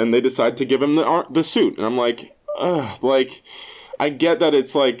 And then they decide to give him the suit. And I'm like, I get that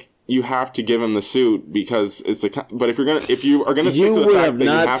it's you have to give him the suit because it's but if you are gonna stick to the fact that you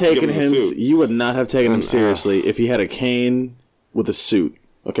have to give him the suit, you would not have taken him seriously if he had a cane with a suit.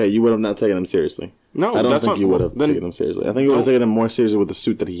 Okay, you would have not taken him seriously. No, I don't that's think not, you would have then, taken him seriously. I think you would have taken him more seriously with the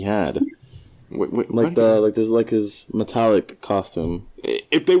suit that he had, his metallic costume.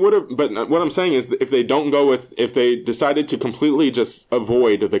 If they would have, but what I'm saying is, if they don't go with, if they decided to completely just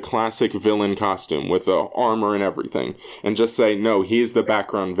avoid the classic villain costume with the armor and everything, and just say, no, he's the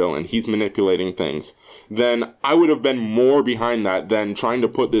background villain, he's manipulating things, then I would have been more behind that than trying to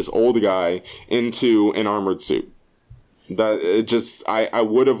put this old guy into an armored suit. That it just, I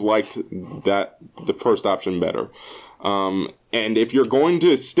would have liked that, the first option better. And if you're going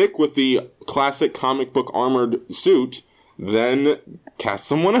to stick with the classic comic book armored suit, then cast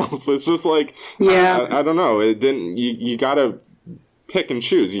someone else. It's just Yeah. I don't know. It didn't. You gotta pick and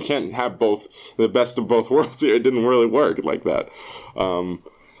choose. You can't have the best of both worlds here. It didn't really work like that.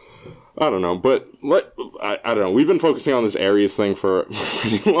 I don't know, but I don't know. We've been focusing on this Ares thing for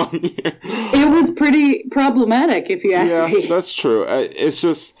pretty long here. It was pretty problematic, if you ask me. That's true. It's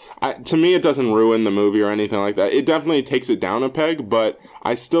just, to me, it doesn't ruin the movie or anything like that. It definitely takes it down a peg, but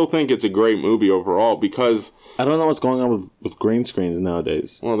I still think it's a great movie overall because I don't know what's going on with green screens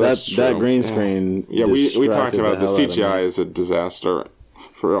nowadays. Well, that's true. that green screen. Yeah, we talked about the hell out of me. CGI is a disaster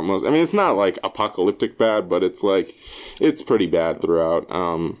for almost. I mean, it's not apocalyptic bad, but it's it's pretty bad throughout.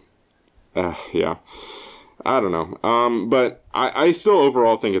 Yeah. I don't know. But I still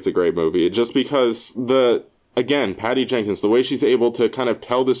overall think it's a great movie just because again, Patty Jenkins, the way she's able to kind of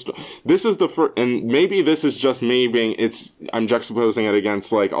tell this is the first, and maybe this is just me I'm juxtaposing it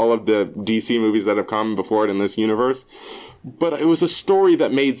against all of the DC movies that have come before it in this universe. But it was a story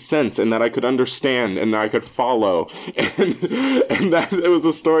that made sense and that I could understand and that I could follow. And that it was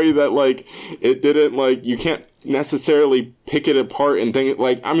a story that it didn't you can't necessarily pick it apart and think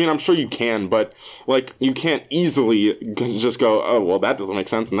I mean, I'm sure you can, but you can't easily just go, oh, well, that doesn't make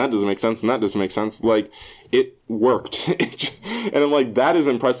sense and that doesn't make sense and that doesn't make sense. It worked. And I'm that is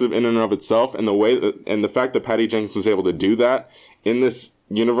impressive in and of itself. And the fact that Patty Jenkins was able to do that in this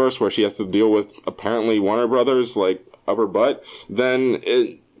universe where she has to deal with apparently Warner Brothers, up her butt, then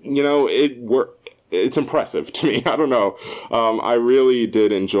it's impressive to me. I don't know. I really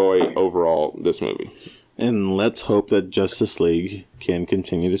did enjoy overall this movie. And let's hope that Justice League can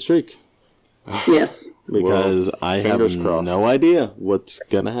continue the streak. Yes. Because I have crossed. no idea what's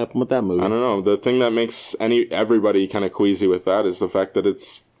going to happen with that movie. I don't know. The thing that makes everybody kind of queasy with that is the fact that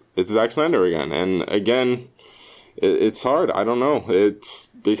it's Zack Snyder again. And again, it's hard. I don't know. It's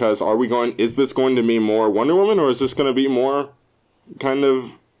because is this going to be more Wonder Woman or is this going to be more kind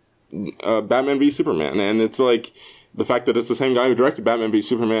of Batman v Superman? And it's the fact that it's the same guy who directed Batman v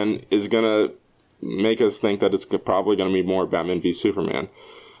Superman is going to make us think that it's probably going to be more Batman v Superman.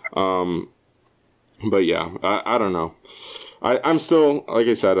 But yeah, I don't know. I'm still, like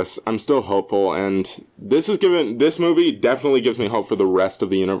I said, I'm still hopeful, and this movie definitely gives me hope for the rest of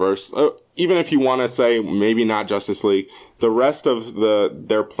the universe. Even if you want to say maybe not Justice League, the rest of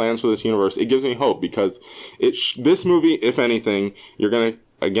their plans for this universe, it gives me hope because this movie, if anything, you're gonna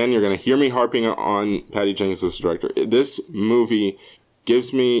hear me harping on Patty Jenkins as director. This movie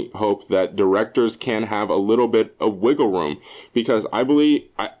gives me hope that directors can have a little bit of wiggle room, because I believe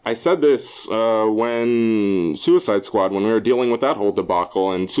I said this when Suicide Squad, when we were dealing with that whole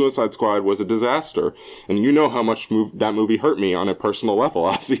debacle, and Suicide Squad was a disaster, and you know how much that movie hurt me on a personal level,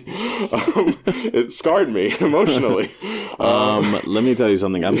 Ozzy. It scarred me emotionally. Let me tell you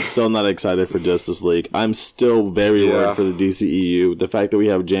something. I'm still not excited for Justice League. I'm still very worried for the DCEU. The fact that we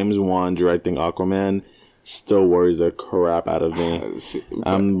have James Wan directing Aquaman still worries the crap out of me.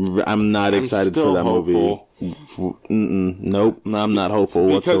 I'm not excited for that hopeful. movie. Nope, I'm not hopeful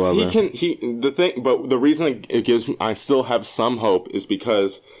whatsoever. But the reason I still have some hope is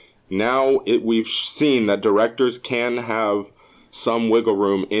because now we've seen that directors can have some wiggle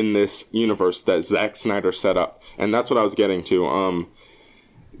room in this universe that Zack Snyder set up, and that's what I was getting to.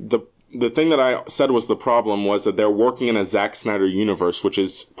 The thing that I said was the problem was that they're working in a Zack Snyder universe, which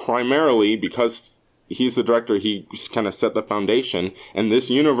is primarily because he's the director, he kind of set the foundation, and this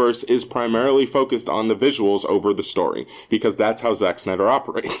universe is primarily focused on the visuals over the story, because that's how Zack Snyder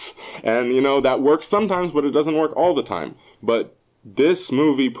operates. And, that works sometimes, but it doesn't work all the time. But this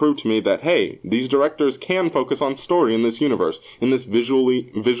movie proved to me that, hey, these directors can focus on story in this universe, in this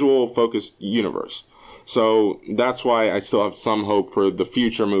visual-focused universe. So that's why I still have some hope for the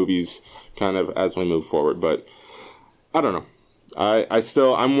future movies kind of as we move forward. But I don't know.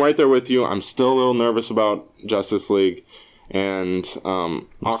 I'm right there with you. I'm still a little nervous about Justice League and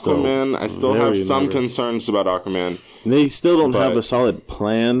Aquaman. I still have some concerns about Aquaman. They still don't have a solid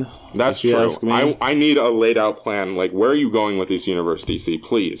plan. That's true. I need a laid out plan. Like, where are you going with this universe, DC?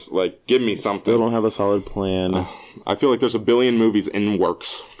 Please, give me something. Still don't have a solid plan. I feel like there's a billion movies in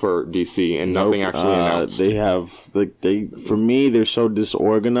works for DC and nothing actually announced. They have for me, they're so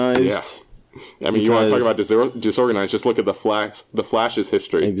disorganized. Yeah. I mean, you want to talk about disorganized? Just look at the Flash's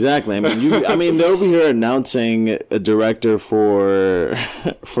history. Exactly. I mean, they're over here announcing a director for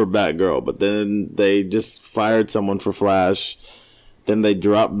Batgirl, but then they just fired someone for Flash. Then they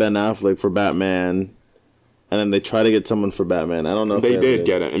dropped Ben Affleck for Batman, and then they try to get someone for Batman. I don't know if they did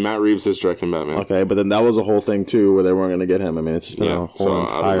get it, and Matt Reeves is directing Batman. Okay, but then that was a whole thing too, where they weren't going to get him. I mean, it's just been a whole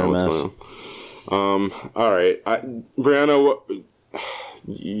entire mess. All right, Brianna.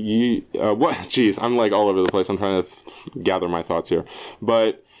 What? Jeez, I'm all over the place. I'm trying to gather my thoughts here.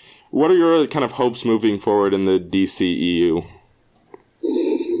 But what are your kind of hopes moving forward in the DCEU?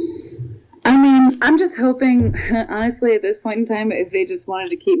 I mean, I'm just hoping, honestly, at this point in time, if they just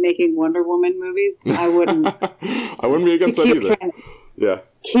wanted to keep making Wonder Woman movies, I wouldn't. I wouldn't be against that either.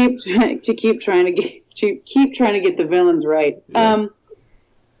 Keep trying to get the villains right. Yeah.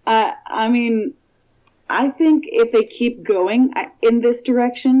 I mean, I think if they keep going in this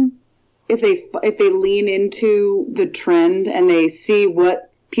direction, if they lean into the trend and they see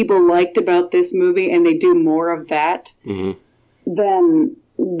what people liked about this movie and they do more of that, then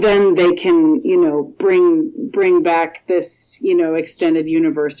they can, bring back this, extended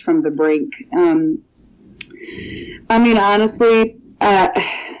universe from the brink. I mean, honestly,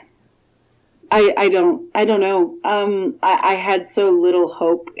 I don't know. I had so little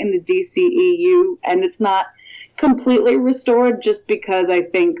hope in the DCEU, and it's not completely restored just because I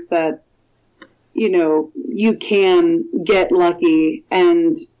think that, you can get lucky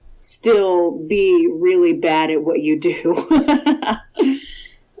and still be really bad at what you do.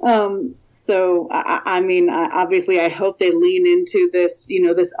 So, I mean, obviously I hope they lean into this,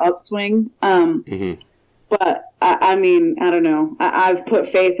 this upswing. But I mean, I don't know. I've put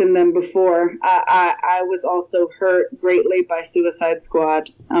faith in them before. I was also hurt greatly by Suicide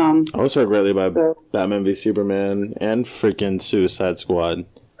Squad. I was hurt greatly by Batman v Superman and freaking Suicide Squad.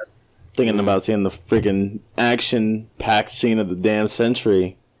 Thinking about seeing the freaking action-packed scene of the damn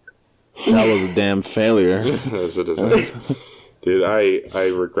century. That was a damn failure. That was a disaster. Dude, I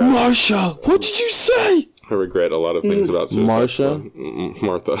regret... Marsha, what did you say? I regret a lot of things about Suicide Squad.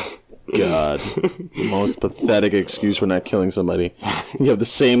 Martha. God. The most pathetic excuse for not killing somebody. You have the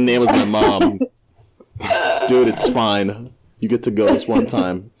same name as my mom. Dude, it's fine. You get to go this one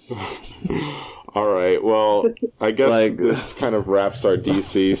time. All right. Well, I guess this kind of wraps our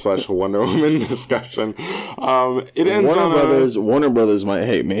DC / Wonder Woman discussion. It ends Warner Brothers might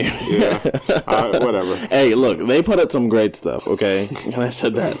hate me. Yeah. Whatever. Hey, look, they put out some great stuff. Okay, and I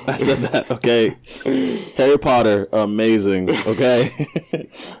said that. Okay. Harry Potter, amazing. Okay.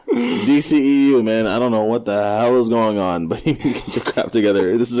 DCEU, man. I don't know what the hell is going on, but you can get your crap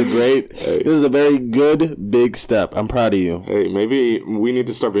together. This is a very good big step. I'm proud of you. Hey, maybe we need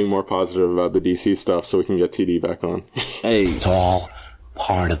to start being more positive about the DC stuff so we can get TD back on. Hey, it's all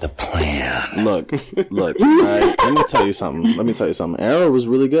part of the plan. Look. All right, let me tell you something. Arrow was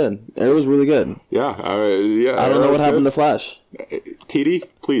really good. Yeah. I don't know what happened to Flash. TD,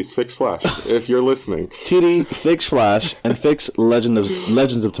 please fix Flash if you're listening. TD, fix Flash and fix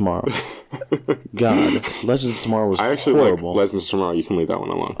Legends of Tomorrow. God, Legends of Tomorrow was horrible. I actually like Legends of Tomorrow. You can leave that one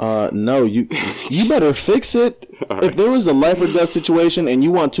alone. No, you better fix it. Right. If there was a life or death situation and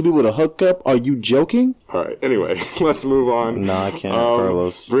you want two people to hook up, are you joking? All right. Anyway, let's move on. No, I can't,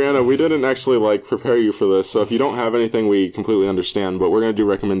 Carlos. Brianna, we didn't actually prepare you for this, so if you don't have anything, we completely understand. But we're gonna do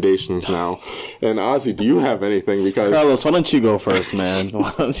recommendations now. And Ozzy, do you have anything? Because Carlos, why don't you go first, man?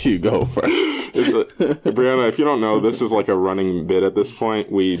 Why don't you go first? Brianna, if you don't know, this is like a running bit at this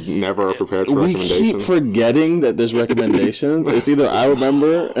point. We never are prepared for recommendations. We keep forgetting that there's recommendations. It's either I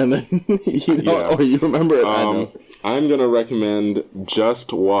remember and then you don't, or you remember it. I know. I'm going to recommend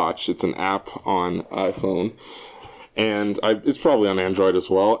Just Watch. It's an app on iPhone. And it's probably on Android as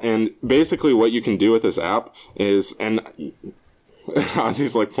well. And basically what you can do with this app is...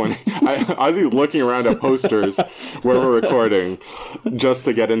 Ozzy's pointing. Ozzy's looking around at posters where we're recording just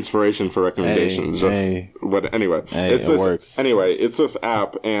to get inspiration for recommendations. But anyway, it works. Anyway, it's this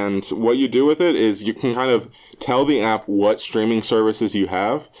app, and what you do with it is you can kind of tell the app what streaming services you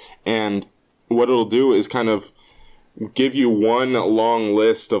have, and what it'll do is kind of give you one long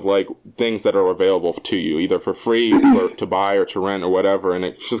list of things that are available to you, either for free to buy or to rent or whatever, and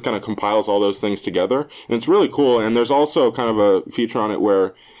it just kind of compiles all those things together, and it's really cool. And there's also kind of a feature on it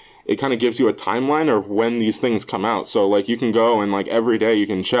where it kind of gives you a timeline of when these things come out. So you can go and every day you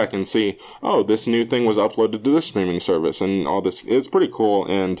can check and see, oh, this new thing was uploaded to this streaming service and all this. It's pretty cool,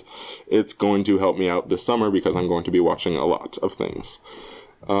 and it's going to help me out this summer because I'm going to be watching a lot of things.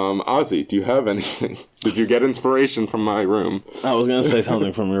 Ozzy, do you have anything? Did you get inspiration from my room? I was going to say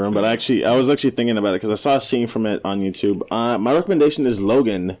something from your room, but I was actually thinking about it because I saw a scene from it on YouTube. My recommendation is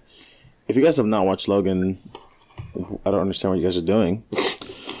Logan. If you guys have not watched Logan, I don't understand what you guys are doing.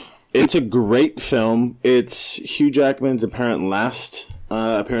 It's a great film. It's Hugh Jackman's apparent last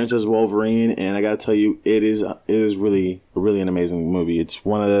appearance as Wolverine, and I got to tell you, it is really an amazing movie. It's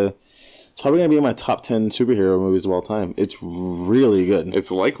probably going to be in my top 10 superhero movies of all time. It's really good.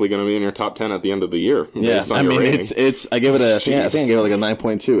 It's likely going to be in your top 10 at the end of the year. Yeah, I mean, it's. I give it I think I gave it a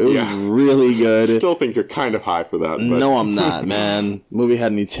 9.2. It was really good. I still think you're kind of high for that. But. No, I'm not, man. Movie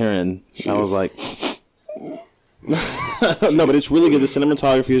had me tearing. Jeez. I was like... No, but it's really good. The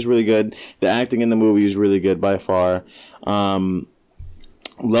cinematography is really good. The acting in the movie is really good by far.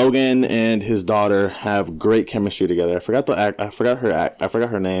 Logan and his daughter have great chemistry together. I forgot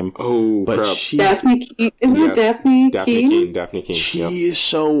her name. Oh, but crap. Daphne Keane. Isn't it Daphne Keane? Daphne Keane. She is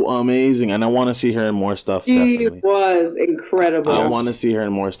so amazing, and I want to see her in more stuff. She was incredible. I want to see her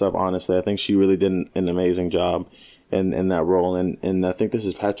in more stuff. Honestly, I think she really did an amazing job in that role, and I think this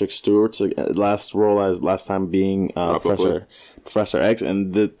is Patrick Stewart's last role as last time being Professor X,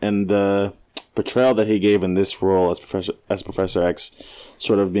 and the portrayal that he gave in this role as Professor X,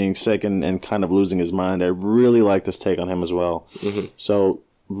 sort of being sick and kind of losing his mind. I really like this take on him as well. Mm-hmm. So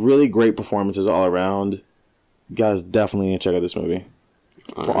really great performances all around. Guys, definitely need to check out this movie.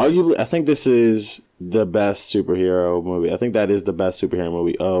 Arguably, I think this is the best superhero movie. I think that is the best superhero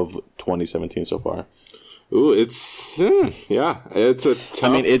movie of 2017 so far. Ooh, it's a tough... I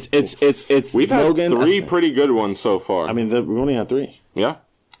mean, it's we've Logan, had three pretty good ones so far. I mean, we've only had three. Yeah.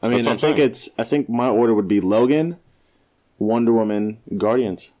 I mean, I think my order would be Logan, Wonder Woman,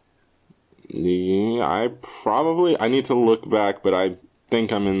 Guardians. Yeah, I need to look back, but I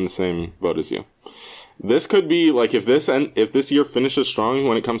think I'm in the same boat as you. This could be if this year finishes strong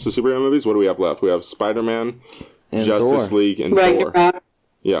when it comes to superhero movies. What do we have left? We have Spider-Man, and Justice Thor. League, and Thor.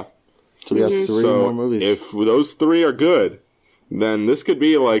 Yeah. So we have three more movies. If those three are good, then this could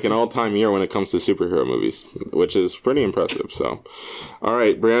be an all-time year when it comes to superhero movies, which is pretty impressive. So, all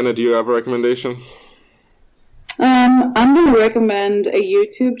right, Brianna, do you have a recommendation? I'm going to recommend a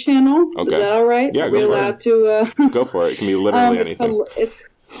YouTube channel. Okay. Is that all right? Yeah, go for it. Are we allowed to... Go for it. It can be literally anything.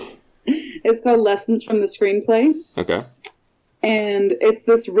 It's called Lessons from the Screenplay. Okay. And it's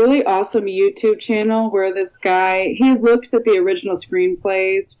this really awesome YouTube channel where this guy, he looks at the original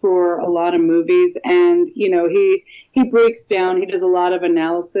screenplays for a lot of movies, and, you know, he breaks down, he does a lot of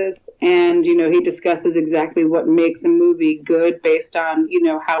analysis, and, you know, he discusses exactly what makes a movie good based on, you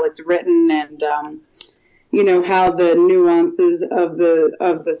know, how it's written and, you know, how the nuances of the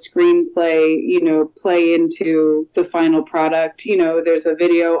screenplay, you know, play into the final product. You know, there's a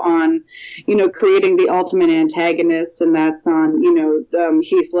video on, you know, creating the ultimate antagonist, and that's on, you know,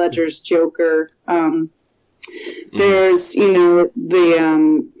 Heath Ledger's Joker. There's, you know,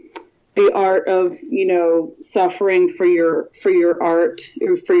 the art of, you know, suffering for your art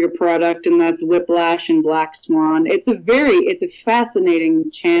or for your product, and that's Whiplash and Black Swan. It's a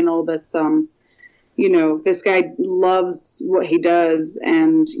fascinating channel that's you know, this guy loves what he does,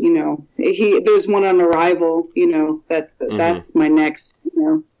 and, you know, there's one on Arrival, you know, that's my next, you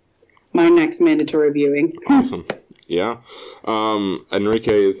know, my next mandatory viewing. Awesome. Yeah.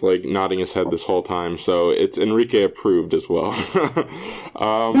 Enrique is like nodding his head this whole time, so it's Enrique approved as well.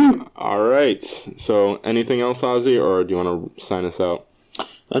 All right. So anything else, Ozzy, or do you want to sign us out?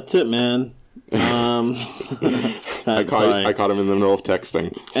 That's it, man. I caught him in the middle of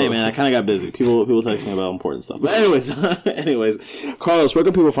texting. So. Hey man, I kind of got busy. People text me about important stuff. But anyways, Carlos, where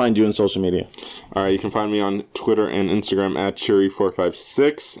can people find you on social media? All right, you can find me on Twitter and Instagram at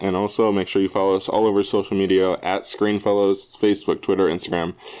Cheery456, and also make sure you follow us all over social media at Screenfellows, Facebook, Twitter,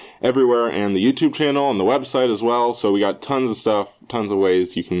 Instagram, everywhere, and the YouTube channel and the website as well. So we got tons of stuff, tons of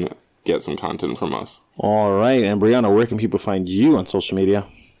ways you can get some content from us. All right, and Brianna, where can people find you on social media?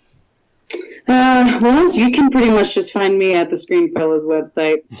 Well, you can pretty much just find me at the Screenfellows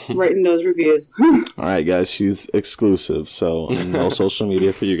website, writing those reviews. All right, guys, she's exclusive, so no social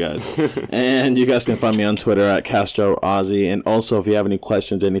media for you guys. And you guys can find me on Twitter at CastroAuzie. And also, if you have any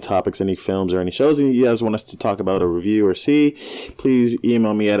questions, any topics, any films, or any shows that you guys want us to talk about or review or see, please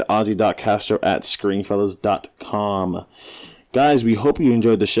email me at ozzy.castro@screenfellas.com. Guys, we hope you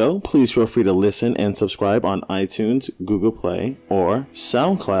enjoyed the show. Please feel free to listen and subscribe on iTunes, Google Play, or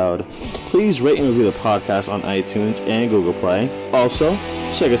SoundCloud. Please rate and review the podcast on iTunes and Google Play. Also,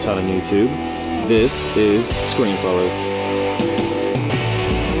 check us out on YouTube. This is Screenfellas.